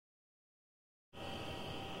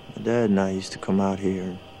My dad and I used to come out here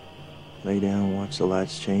and lay down, watch the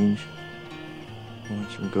lights change.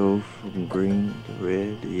 Watch them go from green to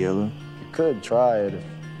red to yellow. You could try it if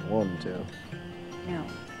you wanted to. No.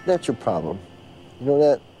 That's your problem. You know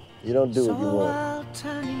that? You don't do what you want.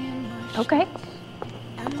 Okay.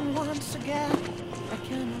 And once again, I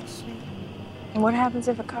cannot sleep. And what happens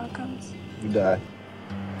if a car comes? You die.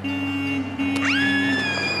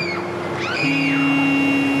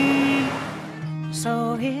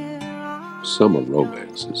 So here Summer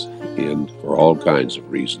romances end for all kinds of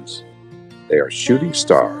reasons. They are shooting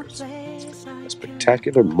stars, a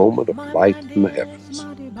spectacular moment of light in the heavens,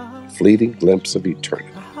 a fleeting glimpse of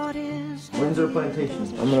eternity. Windsor Plantation.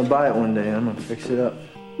 I'm gonna buy it one day. I'm gonna fix it up.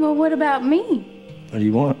 Well, what about me? What do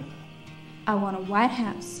you want? I want a white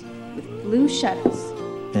house with blue shutters.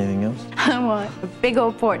 Anything else? I want a big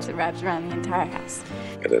old porch that wraps around the entire house.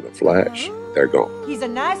 And in a flash, they're gone. He's a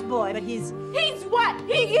nice boy, but he's what?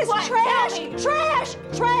 he is what? trash, Tell me. trash,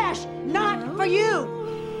 trash. Not for you.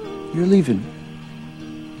 You're leaving.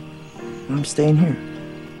 I'm staying here.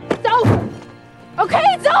 It's over! Okay,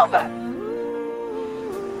 it's over!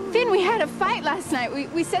 Finn, we had a fight last night.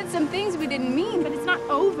 We said some things we didn't mean, but it's not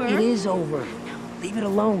over. It is over. Leave it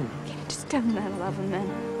alone. Can you just tell him that I love him then?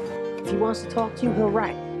 If he wants to talk to you, he'll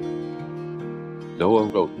write. Noah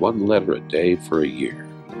wrote one letter a day for a year,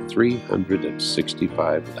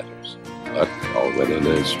 365 letters, but all went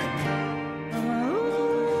unanswered.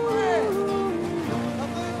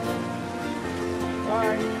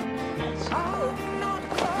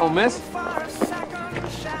 Oh, miss?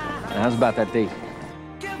 How's about that date?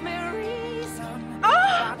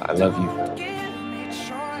 I love you.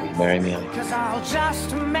 Will you marry me, honey? 'Cause I'll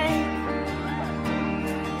just make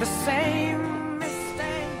the same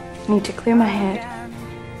mistake. I need to clear my head.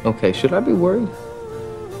 Okay, should I be worried?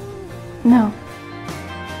 No.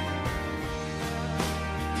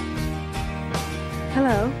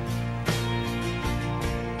 Hello.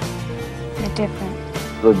 You're different.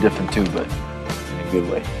 A little different too, but in a good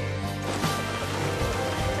way.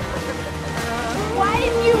 Why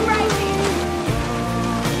didn't you write me?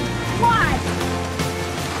 Why?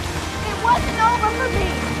 It wasn't over for me.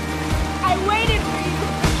 I waited for you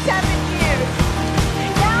 7 years.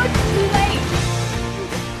 Now it's too late.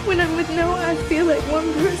 When I'm with Noah, I feel like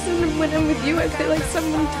one person, and when I'm with you, I feel like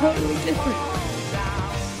someone totally different.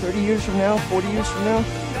 30 years from now, 40 years from now,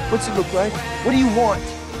 what's it look like? What do you want?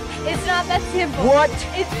 It's not that simple. What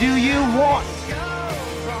It's do you want?